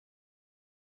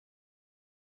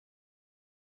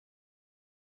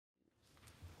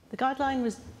The guideline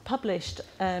was published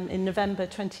in November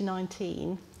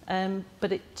 2019,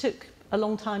 but it took a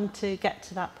long time to get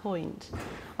to that point.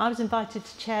 I was invited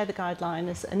to chair the guideline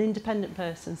as an independent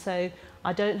person, so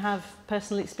I don't have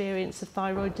personal experience of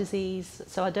thyroid disease,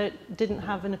 so I didn't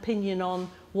have an opinion on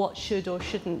what should or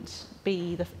shouldn't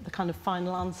be the kind of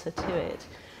final answer to it.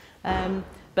 And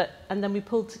then we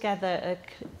pulled together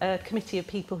a committee of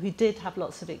people who did have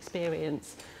lots of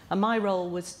experience. And my role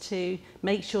was to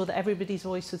make sure that everybody's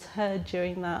voice was heard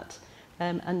during that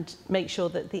and make sure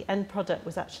that the end product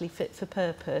was actually fit for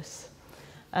purpose.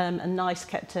 And NICE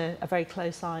kept a very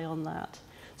close eye on that.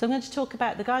 So I'm going to talk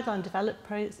about the guideline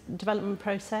development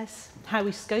process, how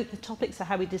we scoped the topic, so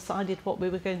how we decided what we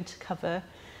were going to cover,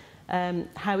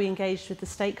 how we engaged with the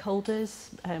stakeholders,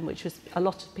 which was a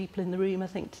lot of people in the room, I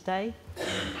think, today,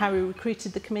 how we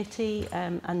recruited the committee,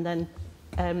 and then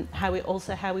how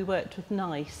we worked with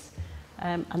NICE,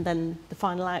 and then the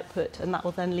final output, and that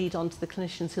will then lead on to the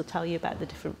clinicians who'll tell you about the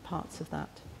different parts of that.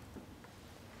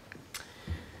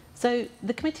 So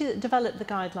the committee that developed the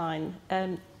guideline,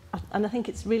 and I think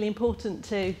it's really important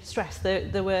to stress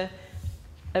that there were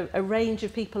a range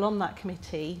of people on that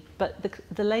committee, but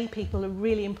the lay people are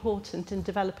really important in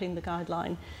developing the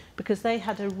guideline because they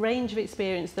had a range of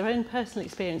experience, their own personal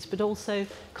experience, but also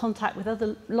contact with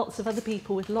lots of other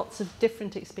people with lots of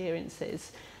different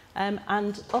experiences.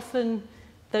 And often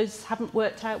those haven't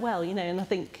worked out well, you know, and I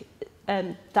think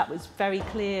that was very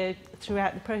clear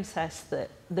throughout the process that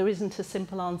there isn't a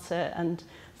simple answer, and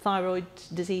thyroid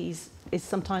disease is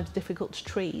sometimes difficult to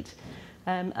treat.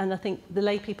 And I think the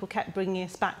lay people kept bringing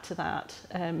us back to that,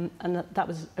 and that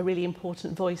was a really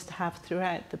important voice to have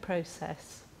throughout the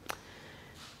process.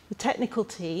 The technical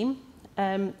team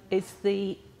is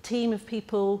the team of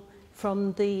people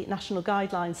from the National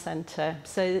Guideline Centre.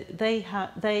 So they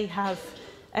have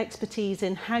expertise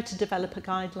in how to develop a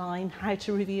guideline, how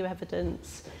to review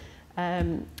evidence.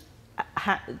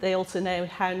 They also know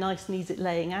how NICE needs it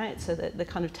laying out, so that the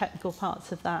kind of technical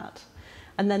parts of that.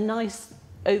 And then NICE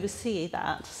oversee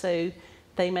that, so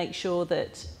they make sure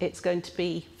that it's going to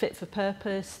be fit for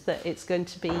purpose, that it's going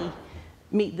to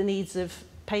meet the needs of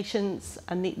patients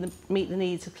and meet the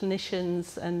needs of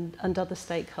clinicians and other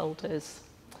stakeholders.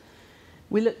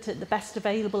 We looked at the best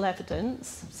available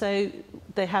evidence, so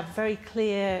they have very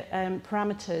clear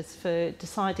parameters for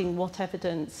deciding what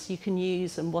evidence you can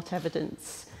use and what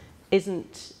evidence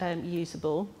isn't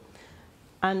usable.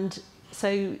 And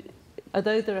so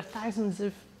although there are thousands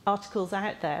of articles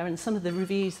out there, and some of the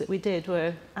reviews that we did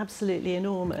were absolutely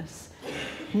enormous,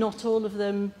 not all of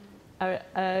them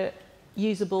are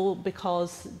usable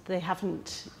because they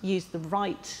haven't used the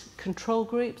right control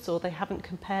groups or they haven't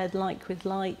compared like with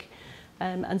like.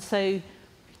 And so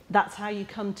that's how you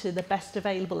come to the best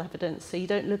available evidence. So you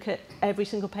don't look at every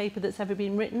single paper that's ever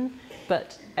been written,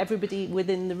 but everybody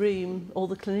within the room, all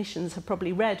the clinicians have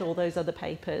probably read all those other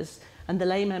papers, and the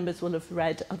lay members will have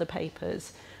read other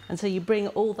papers. And so you bring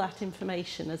all that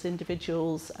information as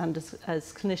individuals and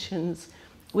as clinicians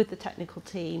with the technical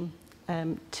team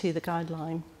to the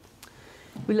guideline.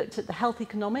 We looked at the health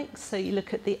economics. So you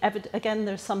look at again,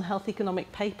 there are some health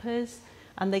economic papers,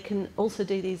 and they can also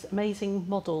do these amazing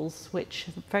models, which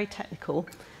are very technical,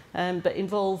 but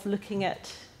involve looking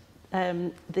at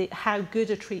how good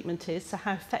a treatment is, so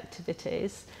how effective it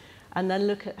is, and then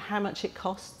look at how much it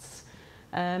costs,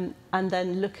 and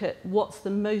then look at what's the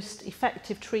most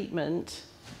effective treatment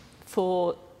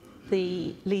for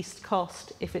the least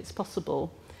cost if it's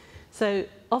possible. So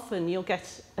often you'll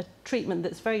get a treatment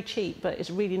that's very cheap but it's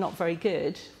really not very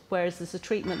good, whereas there's a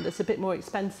treatment that's a bit more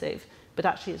expensive but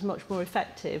actually it's much more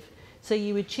effective. So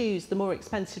you would choose the more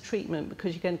expensive treatment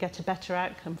because you're going to get a better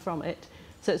outcome from it.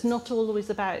 So it's not always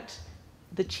about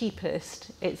the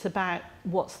cheapest, it's about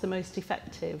what's the most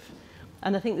effective.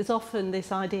 And I think there's often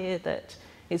this idea that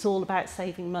it's all about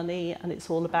saving money and it's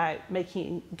all about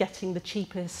getting the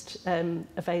cheapest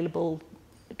available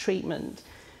treatment.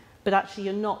 But actually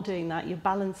you're not doing that, you're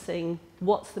balancing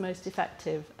what's the most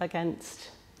effective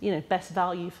against, you know, best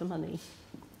value for money.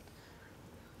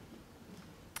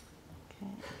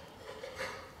 Okay.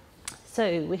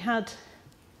 So we had,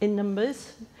 in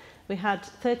numbers, we had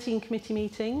 13 committee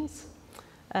meetings,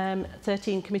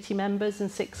 13 committee members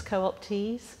and 6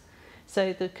 co-optees.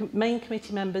 So the main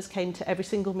committee members came to every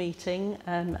single meeting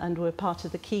and were part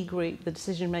of the key group, the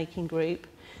decision-making group.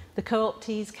 The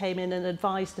co-optees came in and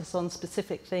advised us on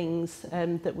specific things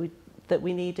that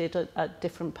we needed at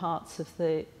different parts of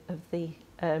the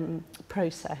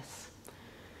process.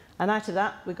 And out of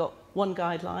that, we got one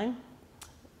guideline.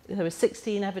 There were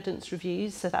 16 evidence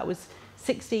reviews, so that was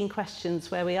 16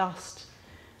 questions where we asked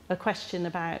a question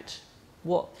about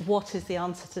what is the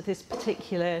answer to this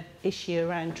particular issue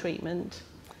around treatment,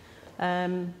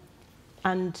 and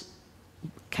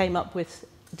came up with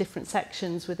different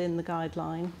sections within the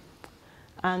guideline.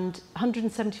 And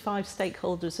 175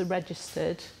 stakeholders are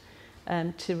registered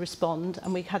to respond,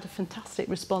 and we had a fantastic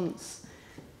response,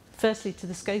 firstly to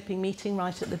the scoping meeting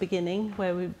right at the beginning,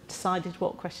 where we decided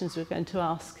what questions we were going to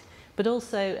ask, but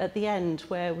also at the end,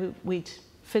 where we'd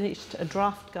finished a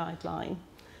draft guideline,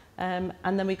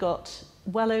 and then we got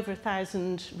well over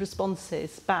 1,000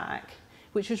 responses back,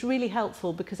 which was really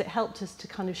helpful because it helped us to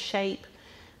kind of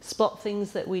spot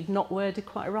things that we'd not worded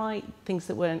quite right, things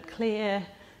that weren't clear,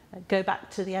 go back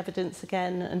to the evidence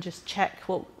again and just check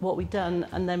what we'd done,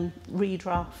 and then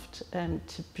redraft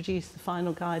to produce the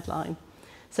final guideline.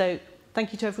 So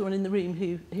thank you to everyone in the room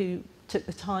who took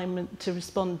the time to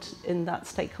respond in that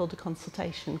stakeholder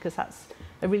consultation, because that's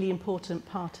a really important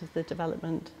part of the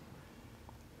development.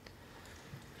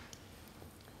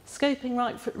 Scoping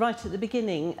right at the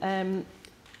beginning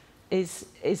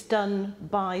is done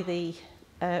by the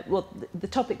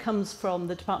topic comes from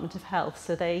the Department of Health,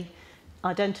 so they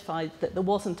identified that there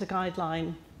wasn't a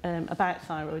guideline about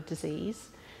thyroid disease,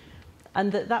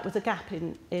 and that was a gap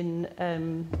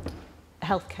in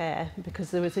healthcare,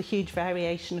 because there was a huge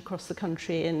variation across the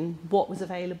country in what was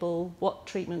available, what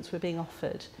treatments were being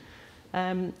offered.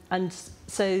 And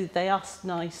so they asked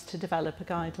NICE to develop a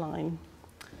guideline.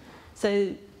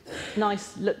 So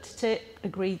NICE looked at it,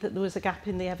 agreed that there was a gap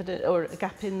in the evidence, or a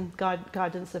gap in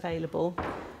guidance available,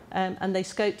 and they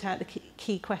scoped out the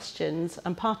key questions,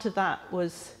 and part of that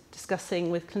was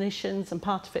discussing with clinicians, and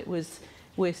part of it was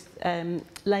with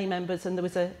lay members, and there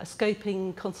was a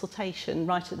scoping consultation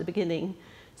right at the beginning,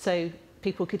 so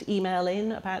people could email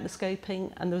in about the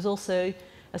scoping, and there was also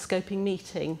a scoping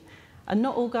meeting. And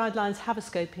not all guidelines have a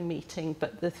scoping meeting,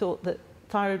 but they thought that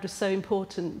thyroid was so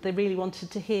important, they really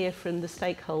wanted to hear from the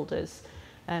stakeholders,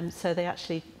 so they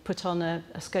actually put on a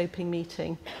scoping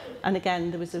meeting. And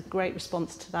again, there was a great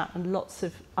response to that, and lots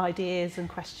of ideas and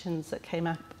questions that came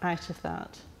out of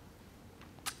that.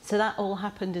 So that all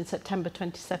happened in September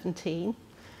 2017,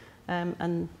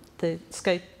 and the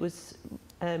scope was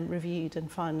reviewed and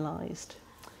finalised.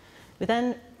 We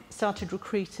then started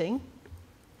recruiting.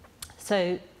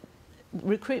 So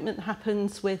recruitment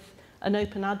happens with an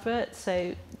open advert,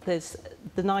 so there's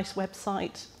the NICE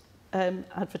website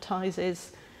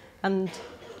advertises, and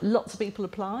lots of people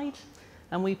applied,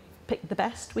 and we picked the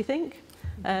best, we think.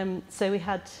 So we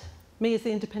had me as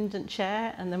the independent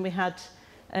chair, and then we had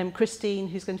Christine,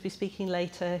 who's going to be speaking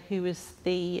later, who was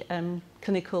the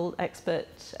clinical expert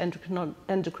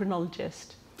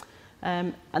endocrinologist.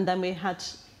 And then we had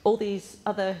all these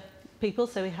other people,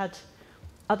 so we had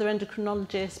other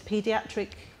endocrinologists, paediatric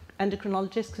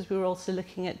endocrinologists, because we were also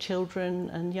looking at children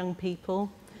and young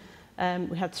people.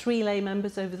 We had 3 lay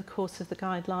members over the course of the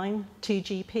guideline, 2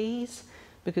 GPs,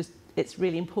 because it's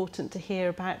really important to hear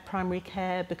about primary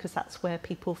care, because that's where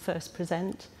people first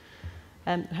present.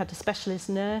 We had a specialist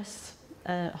nurse,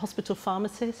 a hospital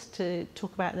pharmacist to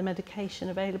talk about the medication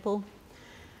available.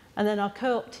 And then our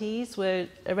co-optees were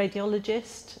a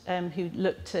radiologist who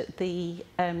looked at the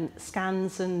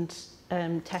scans and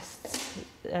tests,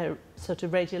 sort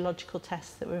of radiological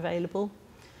tests that were available,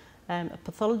 a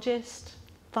pathologist,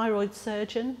 thyroid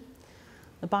surgeon,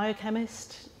 a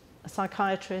biochemist, a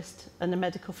psychiatrist, and a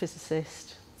medical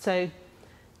physicist. So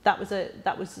that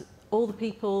was all the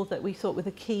people that we thought were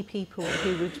the key people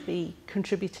who would be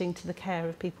contributing to the care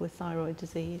of people with thyroid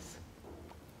disease.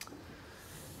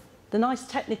 The NICE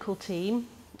technical team,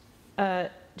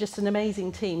 just an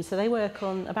amazing team. So they work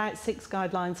on about 6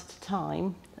 guidelines at a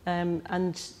time,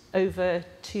 and over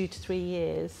 2 to 3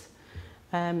 years.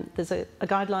 There's a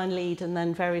guideline lead, and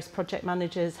then various project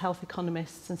managers, health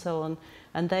economists, and so on.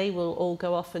 And they will all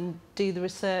go off and do the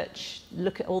research,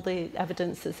 look at all the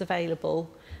evidence that's available,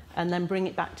 and then bring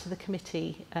it back to the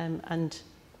committee and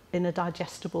in a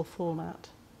digestible format.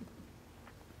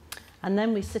 And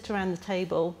then we sit around the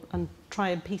table and try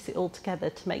and piece it all together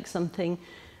to make something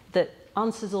that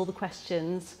answers all the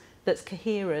questions, that's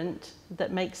coherent,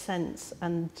 that makes sense,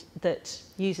 and that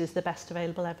uses the best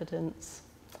available evidence.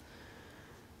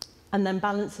 And then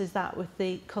balances that with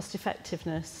the cost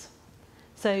effectiveness.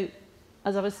 So,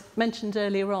 as I was mentioned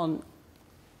earlier on,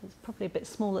 it's probably a bit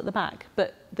small at the back,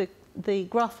 but the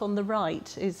graph on the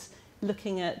right is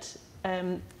looking at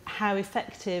how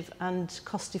effective and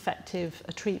cost effective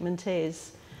a treatment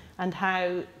is, and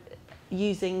how,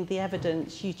 using the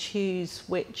evidence, you choose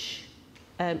which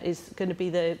is going to be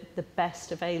the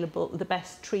best available, the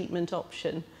best treatment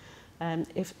option,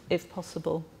 if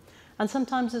possible. And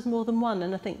sometimes there's more than one,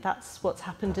 and I think that's what's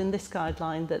happened in this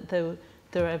guideline, that there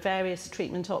there are various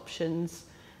treatment options,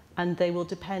 and they will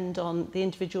depend on the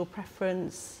individual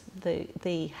preference,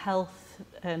 the health,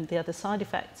 the other side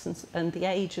effects, and the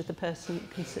age of the person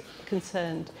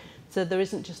concerned. So there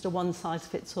isn't just a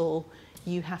one-size-fits-all,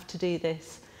 you have to do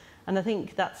this. And I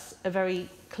think that's a very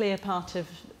clear part of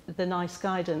the NICE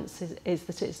guidance, is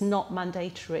that it's not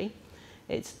mandatory,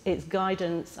 it's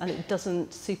guidance, and it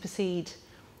doesn't supersede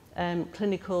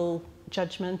clinical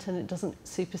judgment, and it doesn't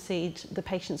supersede the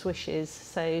patient's wishes.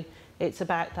 So it's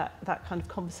about that kind of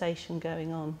conversation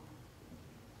going on.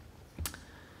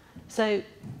 So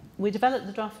we developed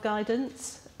the draft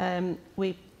guidance,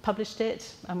 we published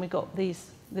it, and we got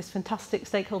this fantastic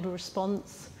stakeholder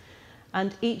response.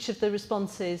 And each of the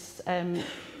responses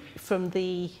from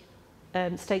the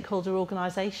stakeholder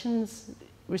organisations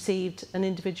received an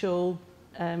individual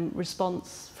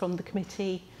response from the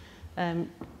committee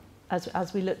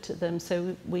as we looked at them.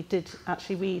 So we did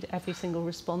actually read every single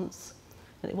response.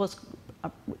 And it was,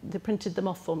 they printed them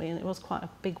off for me, and it was quite a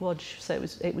big wodge, so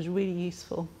it was really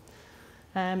useful.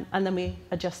 And then we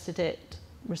adjusted it,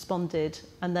 responded,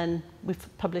 and then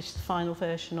we've published the final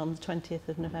version on the 20th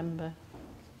of November.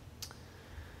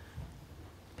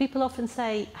 People often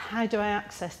say, how do I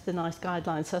access the NICE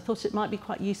guidelines? So I thought it might be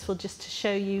quite useful just to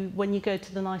show you, when you go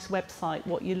to the NICE website,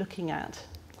 what you're looking at.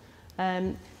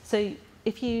 So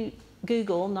if you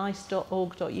Google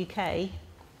nice.org.uk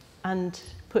and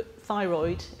put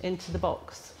thyroid into the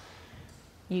box,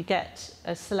 you get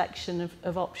a selection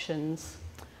of options.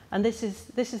 And this is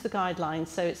the guideline.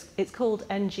 So it's called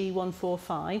NG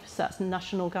 145, so that's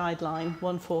National Guideline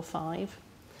 145.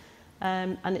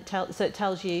 And it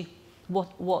tells you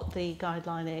what the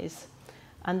guideline is.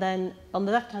 And then on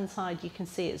the left-hand side, you can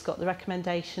see it's got the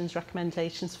recommendations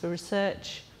for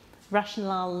research,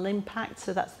 rationale and impact,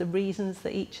 so that's the reasons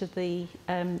that each of the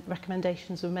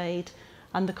recommendations were made,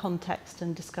 and the context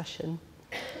and discussion.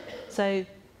 So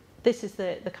this is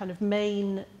the kind of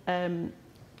main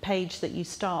page that you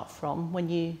start from when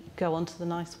you go onto the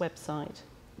NICE website.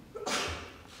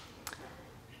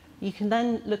 You can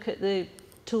then look at the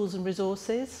tools and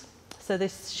resources. So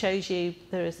this shows you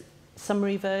there is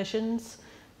summary versions,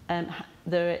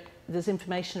 there's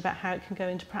information about how it can go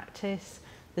into practice,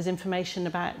 there's information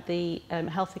about the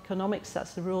health economics,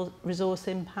 that's the resource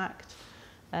impact,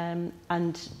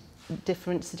 and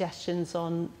different suggestions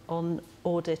on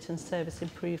audit and service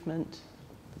improvement.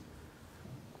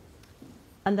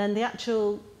 And then the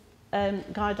actual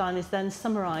guideline is then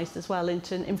summarised as well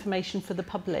into an information for the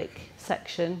public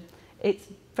section. It's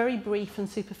very brief and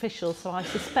superficial, so I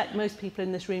suspect most people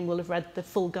in this room will have read the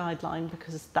full guideline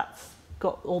because that's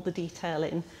got all the detail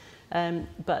in.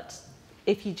 But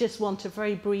if you just want a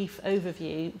very brief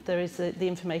overview, there is the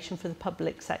information for the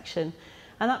public section.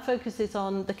 And that focuses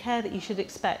on the care that you should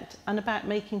expect and about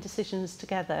making decisions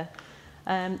together.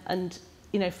 And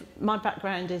you know, my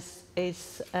background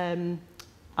is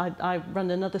I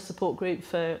run another support group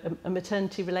for a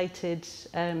maternity-related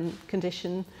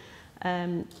condition,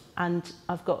 and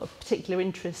I've got a particular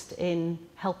interest in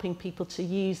helping people to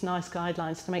use NICE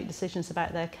guidelines to make decisions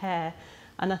about their care.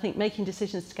 And I think making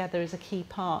decisions together is a key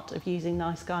part of using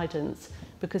NICE guidance,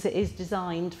 because it is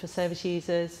designed for service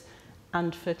users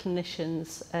and for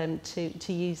clinicians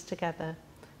to use together.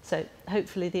 So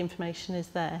hopefully the information is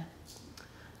there.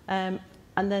 And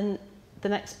then the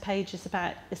next page is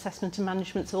about assessment and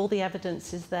management. So all the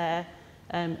evidence is there,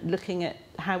 looking at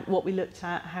what we looked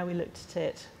at, how we looked at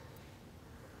it.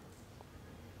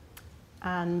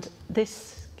 And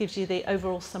this gives you the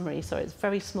overall summary. So it's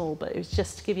very small, but it was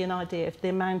just to give you an idea of the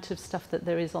amount of stuff that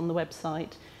there is on the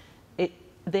website.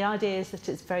 The idea is that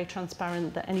it's very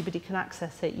transparent, that anybody can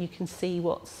access it. You can see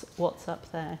what's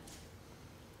up there.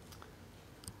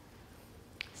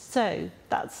 So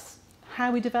that's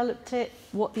how we developed it,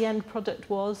 what the end product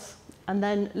was, and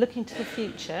then looking to the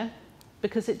future,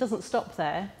 because it doesn't stop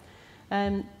there.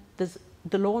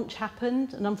 The launch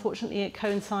happened, and unfortunately it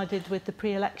coincided with the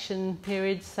pre-election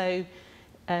period, so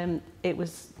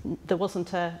there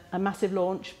wasn't a massive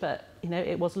launch, but you know,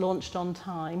 it was launched on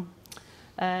time.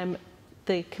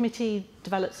 The committee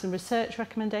developed some research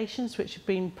recommendations which have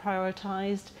been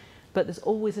prioritised, but there's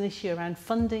always an issue around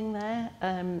funding there,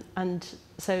 and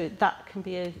so that can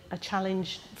be a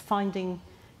challenge,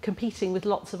 competing with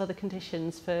lots of other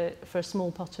conditions for a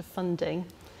small pot of funding.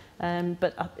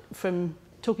 But from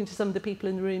talking to some of the people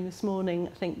in the room this morning,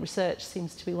 I think research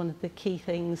seems to be one of the key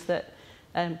things that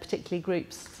particularly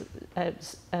groups,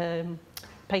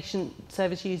 patient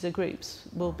service user groups,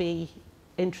 will be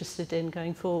interested in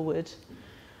going forward.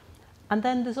 And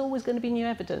then there's always going to be new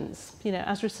evidence, you know,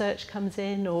 as research comes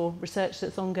in or research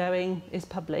that's ongoing is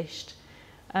published.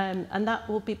 And that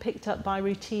will be picked up by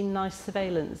routine NICE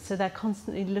surveillance. So they're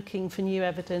constantly looking for new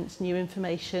evidence, new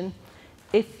information.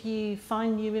 If you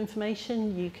find new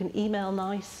information, you can email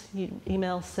NICE, you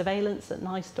email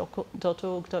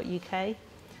surveillance@nice.org.uk,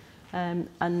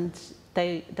 and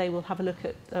they will have a look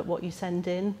at what you send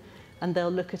in, and they'll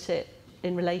look at it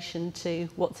in relation to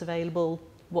what's available,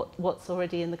 what's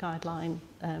already in the guideline,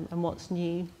 and what's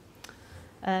new.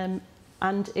 And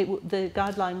the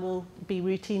guideline will be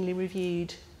routinely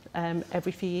reviewed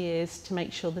every few years to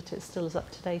make sure that it's still as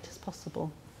up to date as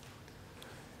possible.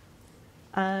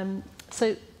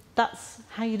 So that's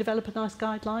how you develop a NICE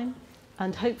guideline,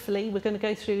 and hopefully we're going to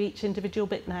go through each individual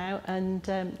bit now and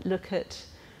look at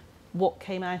what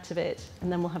came out of it,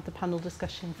 and then we'll have the panel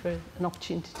discussion for an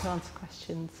opportunity to answer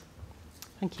questions.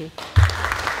 Thank you.